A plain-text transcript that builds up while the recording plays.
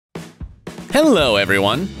Hello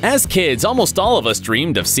everyone! As kids, almost all of us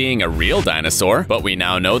dreamed of seeing a real dinosaur, but we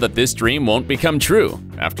now know that this dream won't become true.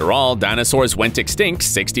 After all, dinosaurs went extinct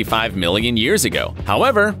 65 million years ago.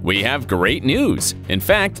 However, we have great news. In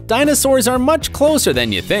fact, dinosaurs are much closer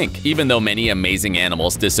than you think. Even though many amazing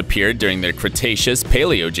animals disappeared during the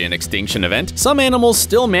Cretaceous-Paleogene extinction event, some animals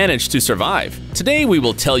still managed to survive. Today we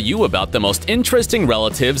will tell you about the most interesting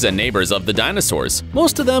relatives and neighbors of the dinosaurs.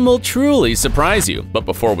 Most of them will truly surprise you. But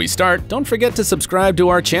before we start, don't forget to subscribe to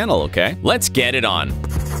our channel, okay? Let's get it on!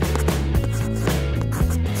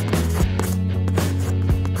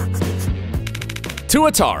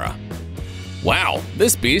 Tuatara. Wow,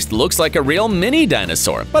 this beast looks like a real mini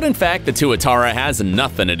dinosaur, but in fact the Tuatara has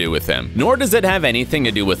nothing to do with him, nor does it have anything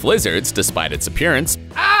to do with lizards despite its appearance.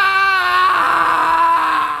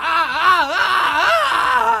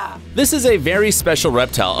 This is a very special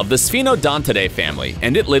reptile of the Sphenodontidae family,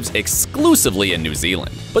 and it lives exclusively in New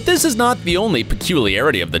Zealand. But this is not the only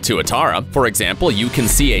peculiarity of the Tuatara. For example, you can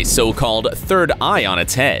see a so-called third eye on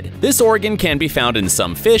its head. This organ can be found in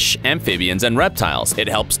some fish, amphibians, and reptiles. It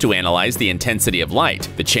helps to analyze the intensity of light,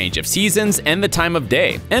 the change of seasons, and the time of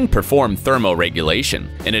day, and perform thermoregulation.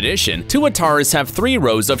 In addition, Tuataras have 3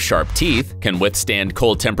 rows of sharp teeth, can withstand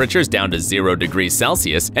cold temperatures down to 0 degrees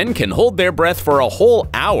Celsius, and can hold their breath for a whole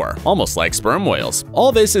hour, almost like sperm whales.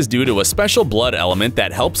 All this is due to a special blood element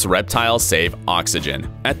that helps reptiles save oxygen.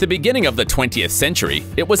 At the beginning of the 20th century,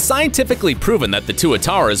 it was scientifically proven that the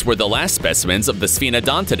Tuataras were the last specimens of the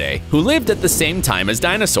Sphenodontidae who lived at the same time as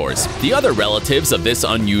dinosaurs. The other relatives of this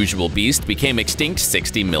unusual beast became extinct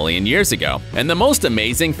 60 million years ago. And the most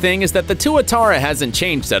amazing thing is that the Tuatara hasn't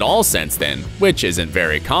changed at all since then, which isn't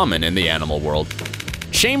very common in the animal world.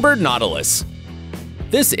 Chambered nautilus.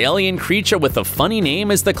 This alien creature with a funny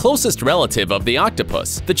name is the closest relative of the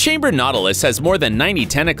octopus. The chambered nautilus has more than 90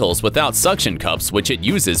 tentacles without suction cups, which it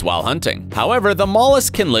uses while hunting. However, the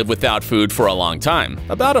mollusk can live without food for a long time,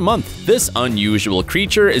 about a month. This unusual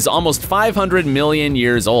creature is almost 500 million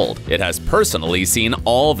years old. It has personally seen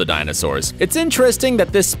all the dinosaurs. It's interesting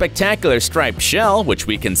that this spectacular striped shell, which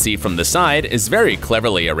we can see from the side, is very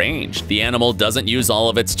cleverly arranged. The animal doesn't use all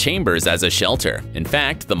of its chambers as a shelter. In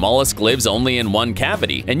fact, the mollusk lives only in one cavity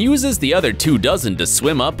and uses the other 24 to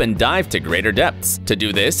swim up and dive to greater depths. To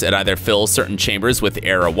do this, it either fills certain chambers with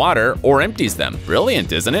air or water or empties them.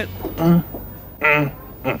 Brilliant, isn't it?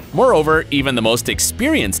 Moreover, even the most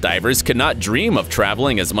experienced divers could not dream of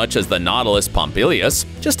traveling as much as the Nautilus pompilius.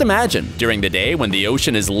 Just imagine, during the day when the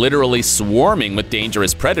ocean is literally swarming with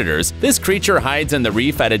dangerous predators, this creature hides in the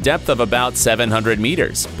reef at a depth of about 700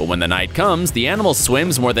 meters. But when the night comes, the animal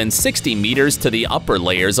swims more than 60 meters to the upper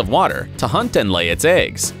layers of water to hunt and lay its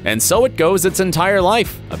eggs. And so it goes its entire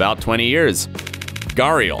life, about 20 years.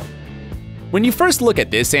 Gharial. When you first look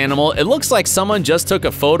at this animal, it looks like someone just took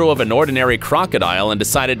a photo of an ordinary crocodile and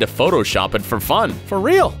decided to Photoshop it for fun. For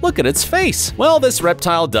real, look at its face. Well, this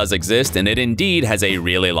reptile does exist, and it indeed has a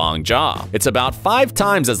really long jaw. It's about 5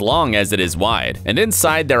 times as long as it is wide, and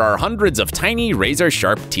inside there are hundreds of tiny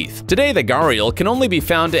razor-sharp teeth. Today, the gharial can only be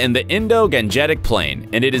found in the Indo-Gangetic Plain,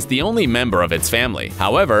 and it is the only member of its family.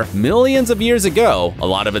 However, millions of years ago, a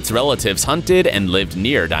lot of its relatives hunted and lived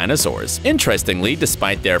near dinosaurs. Interestingly,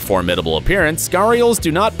 despite their formidable appearance, gharials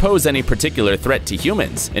do not pose any particular threat to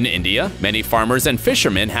humans. In India, many farmers and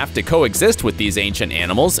fishermen have to coexist with these ancient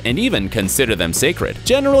animals and even consider them sacred.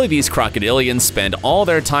 Generally, these crocodilians spend all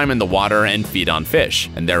their time in the water and feed on fish,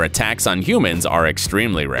 and their attacks on humans are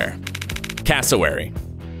extremely rare. Cassowary.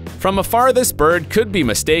 From afar, this bird could be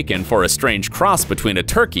mistaken for a strange cross between a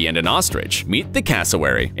turkey and an ostrich. Meet the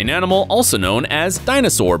cassowary, an animal also known as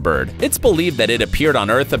dinosaur bird. It's believed that it appeared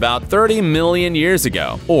on Earth about 30 million years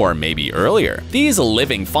ago, or maybe earlier. These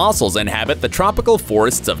living fossils inhabit the tropical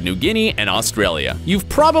forests of New Guinea and Australia. You've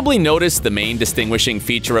probably noticed the main distinguishing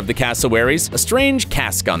feature of the cassowaries, a strange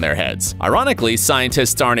casque on their heads. Ironically,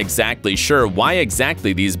 scientists aren't exactly sure why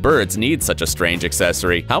exactly these birds need such a strange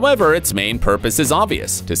accessory. However, its main purpose is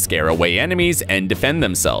obvious: to scare away enemies and defend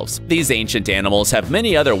themselves. These ancient animals have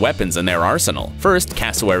many other weapons in their arsenal. First,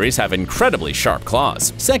 cassowaries have incredibly sharp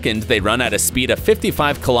claws. Second, they run at a speed of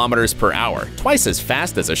 55 kilometers per hour, twice as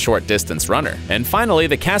fast as a short-distance runner. And finally,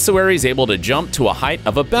 the cassowary is able to jump to a height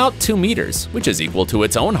of about 2 meters, which is equal to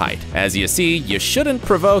its own height. As you see, you shouldn't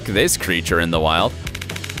provoke this creature in the wild.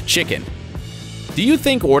 Chicken. Do you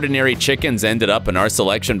think ordinary chickens ended up in our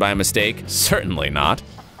selection by mistake? Certainly not.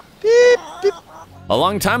 Beep, beep. A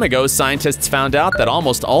long time ago, scientists found out that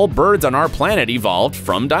almost all birds on our planet evolved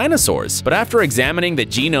from dinosaurs. But after examining the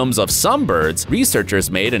genomes of some birds, researchers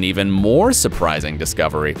made an even more surprising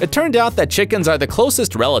discovery. It turned out that chickens are the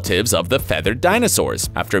closest relatives of the feathered dinosaurs.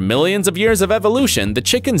 After millions of years of evolution, the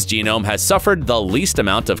chicken's genome has suffered the least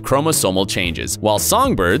amount of chromosomal changes, while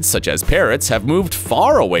songbirds, such as parrots, have moved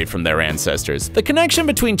far away from their ancestors. The connection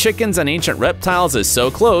between chickens and ancient reptiles is so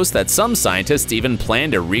close that some scientists even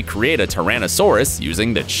plan to recreate a Tyrannosaurus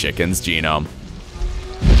using the chicken's genome.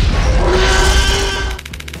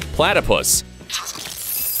 Platypus.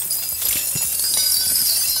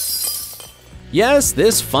 Yes,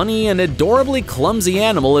 this funny and adorably clumsy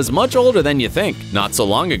animal is much older than you think. Not so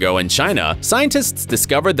long ago in China, scientists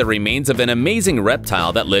discovered the remains of an amazing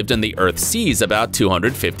reptile that lived in the Earth's seas about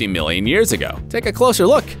 250 million years ago. Take a closer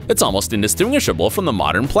look. It's almost indistinguishable from the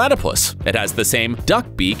modern platypus. It has the same duck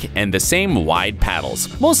beak and the same wide paddles.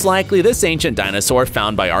 Most likely, this ancient dinosaur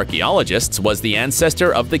found by archaeologists was the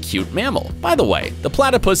ancestor of the cute mammal. By the way, the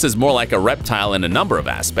platypus is more like a reptile in a number of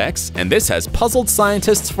aspects, and this has puzzled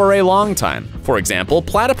scientists for a long time. For example,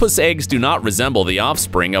 platypus eggs do not resemble the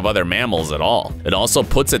offspring of other mammals at all. It also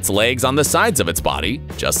puts its legs on the sides of its body,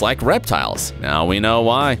 just like reptiles. Now we know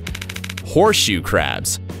why. Horseshoe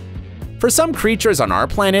crabs. For some creatures on our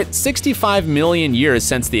planet, 65 million years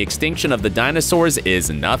since the extinction of the dinosaurs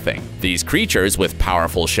is nothing. These creatures, with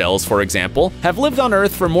powerful shells for example, have lived on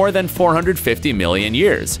Earth for more than 450 million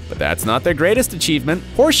years. But that's not their greatest achievement.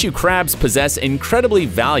 Horseshoe crabs possess incredibly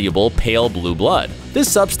valuable pale blue blood.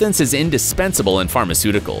 This substance is indispensable in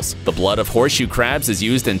pharmaceuticals. The blood of horseshoe crabs is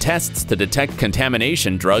used in tests to detect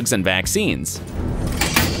contamination drugs and vaccines.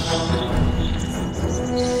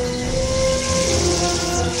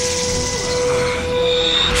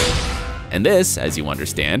 And this, as you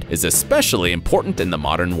understand, is especially important in the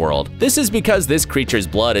modern world. This is because this creature's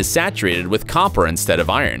blood is saturated with copper instead of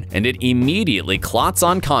iron, and it immediately clots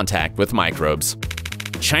on contact with microbes.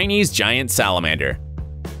 Chinese giant salamander.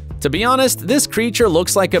 To be honest, this creature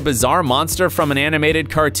looks like a bizarre monster from an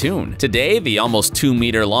animated cartoon. Today, the almost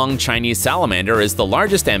 2-meter-long Chinese salamander is the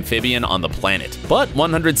largest amphibian on the planet. But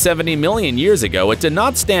 170 million years ago, it did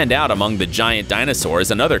not stand out among the giant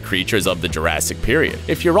dinosaurs and other creatures of the Jurassic period.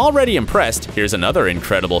 If you're already impressed, here's another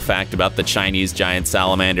incredible fact about the Chinese giant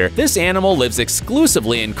salamander. This animal lives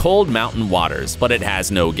exclusively in cold mountain waters, but it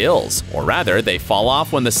has no gills. Or rather, they fall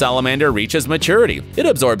off when the salamander reaches maturity. It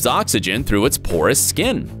absorbs oxygen through its porous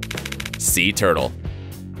skin. Sea turtle.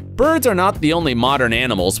 Birds are not the only modern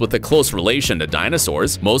animals with a close relation to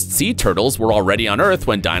dinosaurs. Most sea turtles were already on Earth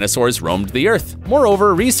when dinosaurs roamed the Earth.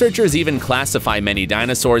 Moreover, researchers even classify many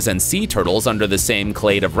dinosaurs and sea turtles under the same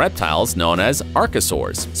clade of reptiles known as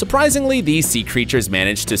archosaurs. Surprisingly, these sea creatures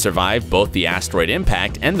managed to survive both the asteroid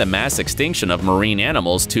impact and the mass extinction of marine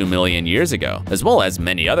animals 2 million years ago, as well as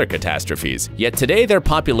many other catastrophes. Yet today, their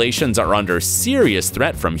populations are under serious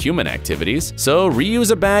threat from human activities. So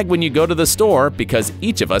reuse a bag when you go to the store, because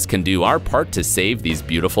each of us can do our part to save these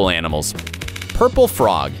beautiful animals. Purple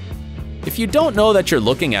frog. If you don't know that you're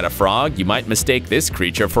looking at a frog, you might mistake this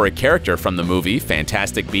creature for a character from the movie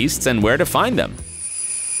Fantastic Beasts and Where to Find Them.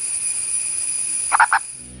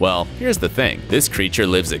 Well, here's the thing. This creature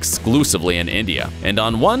lives exclusively in India, and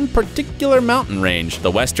on one particular mountain range, the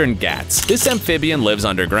Western Ghats. This amphibian lives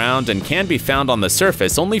underground and can be found on the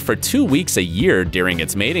surface only for 2 weeks a year during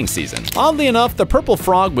its mating season. Oddly enough, the purple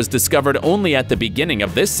frog was discovered only at the beginning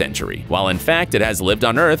of this century, while in fact it has lived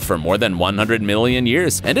on Earth for more than 100 million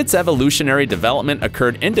years, and its evolutionary development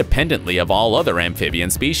occurred independently of all other amphibian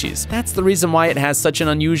species. That's the reason why it has such an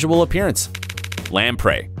unusual appearance.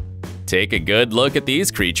 Lamprey. Take a good look at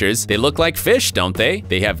these creatures. They look like fish, don't they?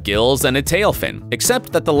 They have gills and a tail fin,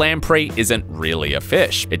 except that the lamprey isn't really a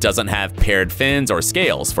fish. It doesn't have paired fins or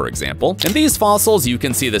scales, for example. In these fossils, you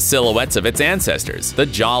can see the silhouettes of its ancestors, the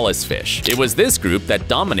jawless fish. It was this group that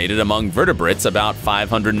dominated among vertebrates about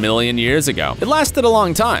 500 million years ago. It lasted a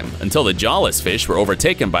long time, until the jawless fish were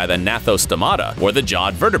overtaken by the gnathostomata, or the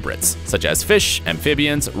jawed vertebrates, such as fish,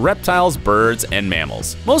 amphibians, reptiles, birds, and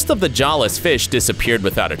mammals. Most of the jawless fish disappeared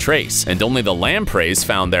without a trace, and only the lampreys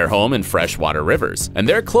found their home in freshwater rivers. And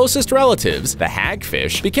their closest relatives, the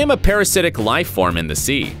hagfish, became a parasitic life form in the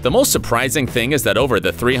sea. The most surprising thing is that over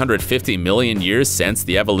the 350 million years since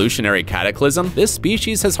the evolutionary cataclysm, this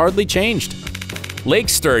species has hardly changed. Lake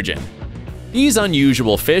sturgeon. These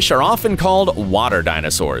unusual fish are often called water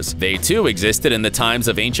dinosaurs. They too existed in the times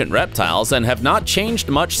of ancient reptiles and have not changed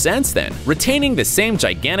much since then, retaining the same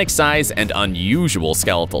gigantic size and unusual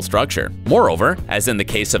skeletal structure. Moreover, as in the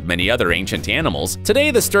case of many other ancient animals,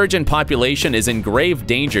 today the sturgeon population is in grave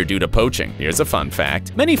danger due to poaching. Here's a fun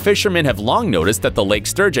fact. Many fishermen have long noticed that the lake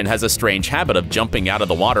sturgeon has a strange habit of jumping out of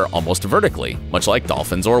the water almost vertically, much like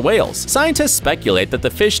dolphins or whales. Scientists speculate that the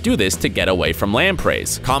fish do this to get away from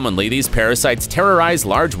lampreys. Commonly, these parasites terrorize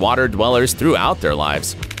large water dwellers throughout their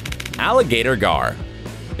lives. Alligator gar.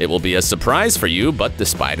 It will be a surprise for you, but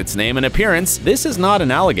despite its name and appearance, this is not an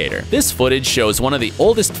alligator. This footage shows one of the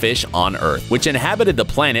oldest fish on Earth, which inhabited the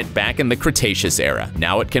planet back in the Cretaceous era.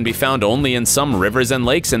 Now it can be found only in some rivers and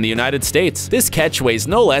lakes in the United States. This catch weighs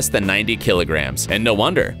no less than 90 kilograms, and no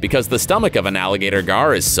wonder, because the stomach of an alligator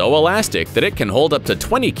gar is so elastic that it can hold up to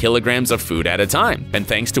 20 kilograms of food at a time. And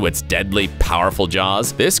thanks to its deadly, powerful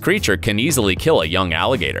jaws, this creature can easily kill a young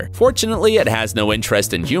alligator. Fortunately, it has no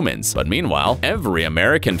interest in humans, but meanwhile, every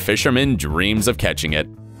American fisherman dreams of catching it.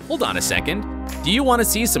 Hold on a second. Do you want to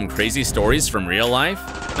see some crazy stories from real life?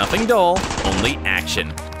 Nothing dull, only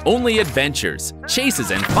action. Only adventures,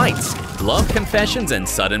 chases and fights, love confessions and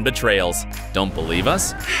sudden betrayals. Don't believe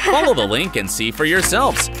us? Follow the link and see for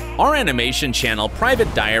yourselves. Our animation channel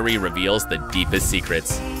Private Diary reveals the deepest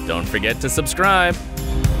secrets. Don't forget to subscribe.